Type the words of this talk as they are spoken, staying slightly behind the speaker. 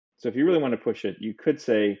So if you really want to push it, you could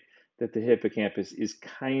say that the hippocampus is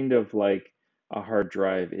kind of like a hard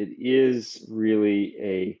drive. It is really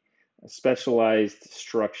a specialized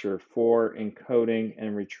structure for encoding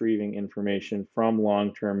and retrieving information from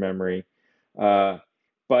long-term memory. Uh,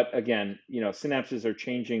 but again, synapses are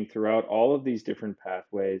changing throughout all of these different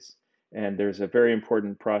pathways, and there's a very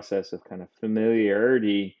important process of kind of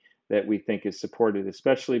familiarity that we think is supported,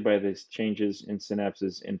 especially by these changes in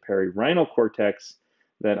synapses in perirhinal cortex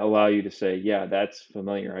that allow you to say, yeah, that's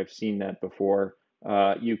familiar. I've seen that before.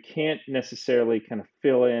 You can't necessarily kind of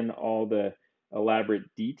fill in all the elaborate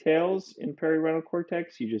details in perirhinal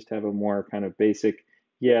cortex. You just have a more kind of basic,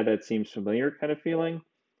 yeah, that seems familiar kind of feeling.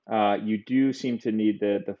 You do seem to need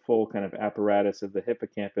the full kind of apparatus of the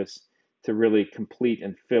hippocampus to really complete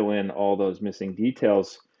and fill in all those missing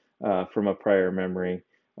details from a prior memory.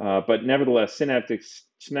 But nevertheless,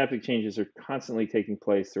 synaptic changes are constantly taking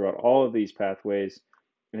place throughout all of these pathways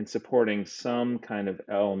and supporting some kind of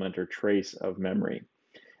element or trace of memory.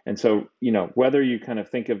 And so, whether you kind of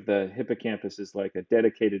think of the hippocampus as like a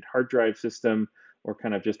dedicated hard drive system or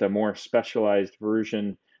kind of just a more specialized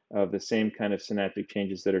version of the same kind of synaptic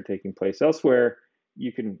changes that are taking place elsewhere,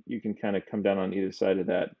 you can kind of come down on either side of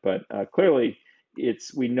that. But clearly,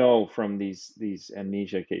 we know from these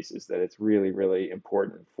amnesia cases that it's really, really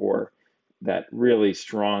important for that really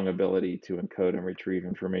strong ability to encode and retrieve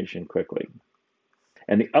information quickly.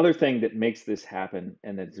 And the other thing that makes this happen,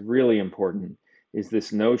 and that's really important, is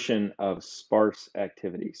this notion of sparse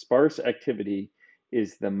activity. Sparse activity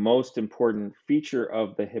is the most important feature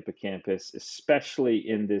of the hippocampus, especially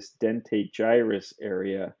in this dentate gyrus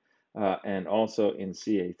area and also in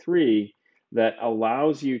CA3, that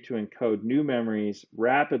allows you to encode new memories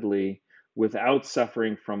rapidly without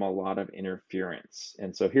suffering from a lot of interference.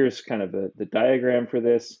 And so here's kind of the diagram for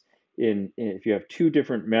this. If you have two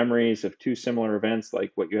different memories of two similar events,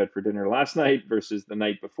 like what you had for dinner last night versus the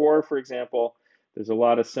night before, for example, there's a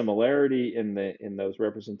lot of similarity in those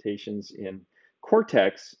representations in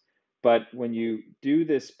cortex. But when you do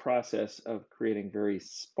this process of creating very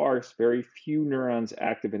sparse, very few neurons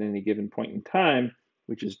active at any given point in time,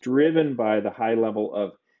 which is driven by the high level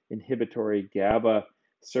of inhibitory GABA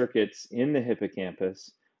circuits in the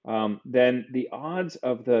hippocampus, then the odds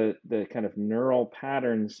of the kind of neural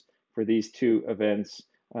patterns for these two events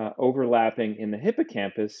overlapping in the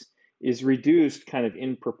hippocampus is reduced kind of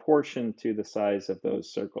in proportion to the size of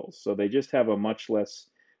those circles. So they just have a much less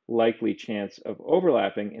likely chance of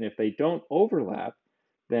overlapping. And if they don't overlap,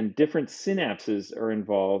 then different synapses are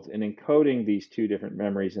involved in encoding these two different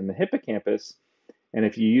memories in the hippocampus. And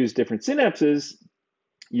if you use different synapses,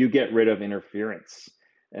 you get rid of interference.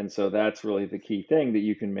 And so that's really the key thing, that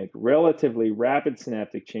you can make relatively rapid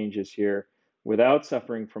synaptic changes here without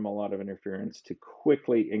suffering from a lot of interference to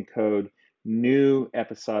quickly encode new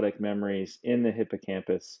episodic memories in the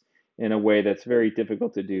hippocampus in a way that's very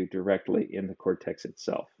difficult to do directly in the cortex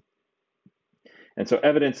itself. And so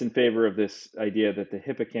evidence in favor of this idea that the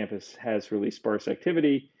hippocampus has really sparse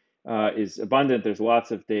activity is abundant. There's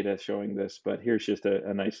lots of data showing this, but here's just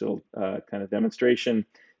a nice little kind of demonstration.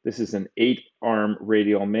 This is an 8-arm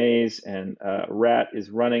radial maze, and a rat is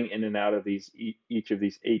running in and out of each of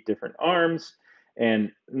these 8 different arms.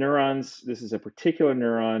 And neurons, this is a particular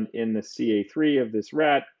neuron in the CA3 of this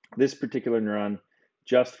rat. This particular neuron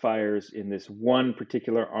just fires in this one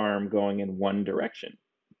particular arm going in one direction,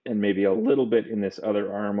 and maybe a little bit in this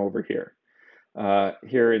other arm over here.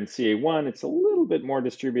 Here in CA1, it's a little bit more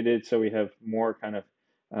distributed, so we have more kind of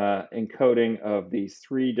encoding of these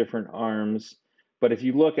 3 different arms. But if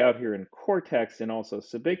you look out here in cortex and also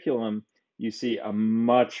subiculum, you see a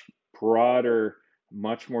much broader,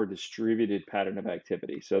 much more distributed pattern of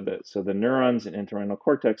activity. So the neurons in entorhinal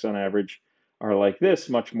cortex on average are like this,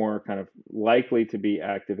 much more kind of likely to be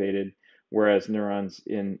activated, whereas neurons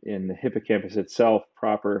in the hippocampus itself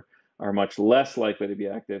proper are much less likely to be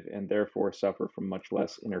active and therefore suffer from much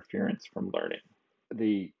less interference from learning.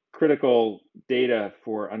 The critical data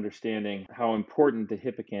for understanding how important the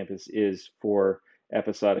hippocampus is for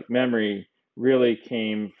episodic memory really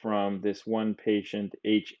came from this one patient,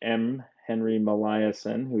 HM, Henry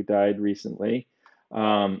Meliason, who died recently.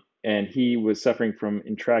 And he was suffering from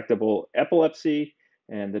intractable epilepsy,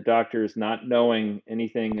 and the doctors, not knowing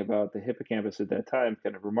anything about the hippocampus at that time,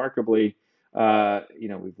 kind of remarkably,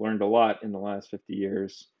 we've learned a lot in the last 50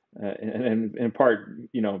 years, and in part,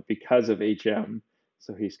 because of HM.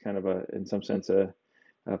 So he's kind of in some sense, a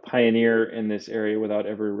pioneer in this area without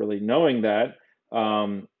ever really knowing that.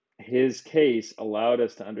 His case allowed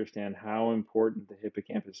us to understand how important the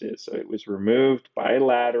hippocampus is. So it was removed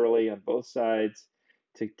bilaterally on both sides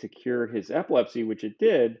to cure his epilepsy, which it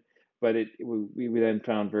did. but we then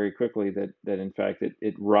found very quickly that in fact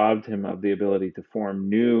it robbed him of the ability to form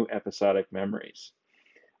new episodic memories.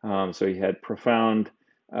 So he had profound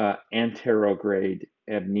anterograde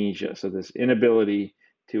amnesia, so this inability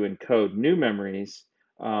to encode new memories.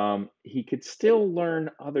 He could still learn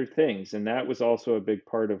other things, and that was also a big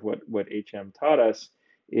part of what HM taught us,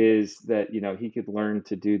 is that he could learn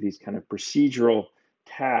to do these kind of procedural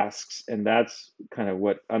tasks, and that's kind of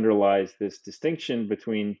what underlies this distinction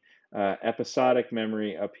between episodic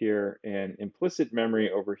memory up here and implicit memory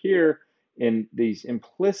over here. In these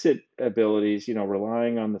implicit abilities,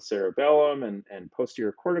 relying on the cerebellum and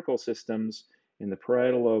posterior cortical systems in the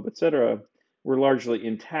parietal lobe, et cetera, were largely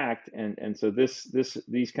intact. And so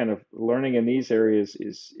these kind of learning in these areas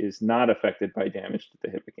is not affected by damage to the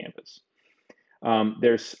hippocampus.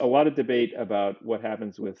 There's a lot of debate about what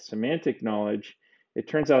happens with semantic knowledge. It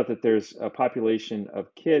turns out that there's a population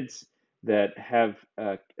of kids that have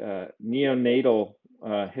neonatal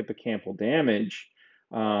hippocampal damage,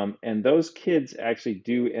 and those kids actually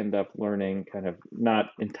do end up learning kind of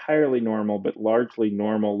not entirely normal, but largely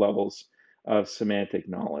normal levels of semantic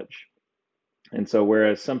knowledge. And so,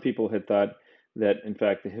 whereas some people had thought that, in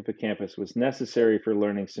fact, the hippocampus was necessary for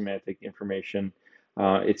learning semantic information,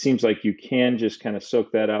 it seems like you can just kind of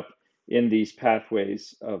soak that up in these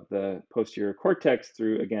pathways of the posterior cortex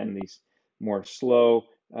through, again, these more slow,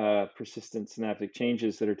 persistent synaptic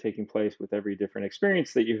changes that are taking place with every different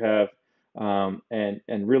experience that you have.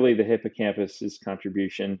 And really, the hippocampus's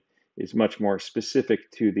contribution is much more specific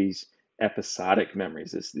to these episodic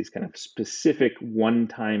memories, these kind of specific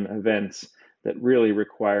one-time events that really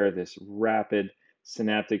require this rapid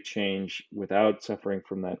synaptic change without suffering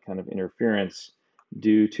from that kind of interference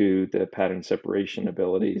due to the pattern separation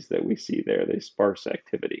abilities that we see there, the sparse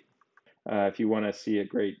activity. If you want to see a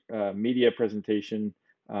great media presentation,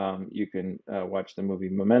 you can watch the movie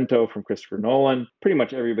Memento from Christopher Nolan. Pretty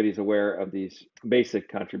much everybody's aware of these basic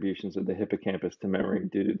contributions of the hippocampus to memory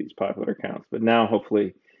due to these popular accounts. But now,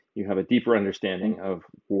 hopefully, you have a deeper understanding of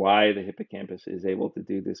why the hippocampus is able to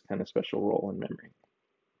do this kind of special role in memory.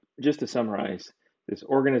 Just to summarize, this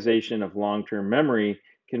organization of long-term memory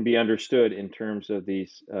can be understood in terms of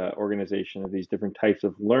these organization of these different types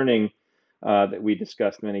of learning that we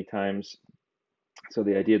discussed many times. So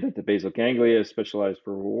the idea that the basal ganglia is specialized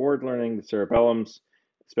for reward learning, the cerebellum's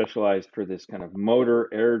specialized for this kind of motor,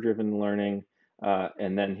 error-driven learning.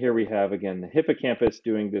 And then here we have, again, the hippocampus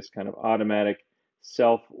doing this kind of automatic,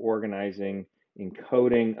 self-organizing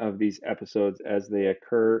encoding of these episodes as they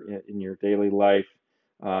occur in your daily life.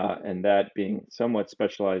 And that being somewhat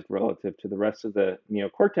specialized relative to the rest of the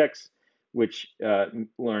neocortex, which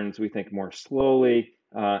learns, we think, more slowly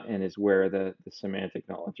and is where the semantic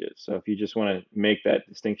knowledge is. So if you just want to make that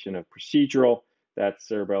distinction of procedural, that's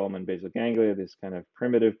cerebellum and basal ganglia, this kind of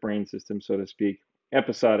primitive brain system, so to speak.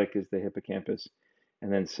 Episodic is the hippocampus,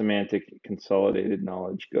 and then semantic consolidated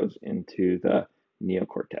knowledge goes into the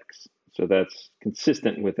neocortex. So that's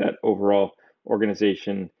consistent with that overall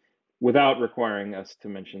organization without requiring us to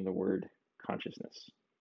mention the word consciousness.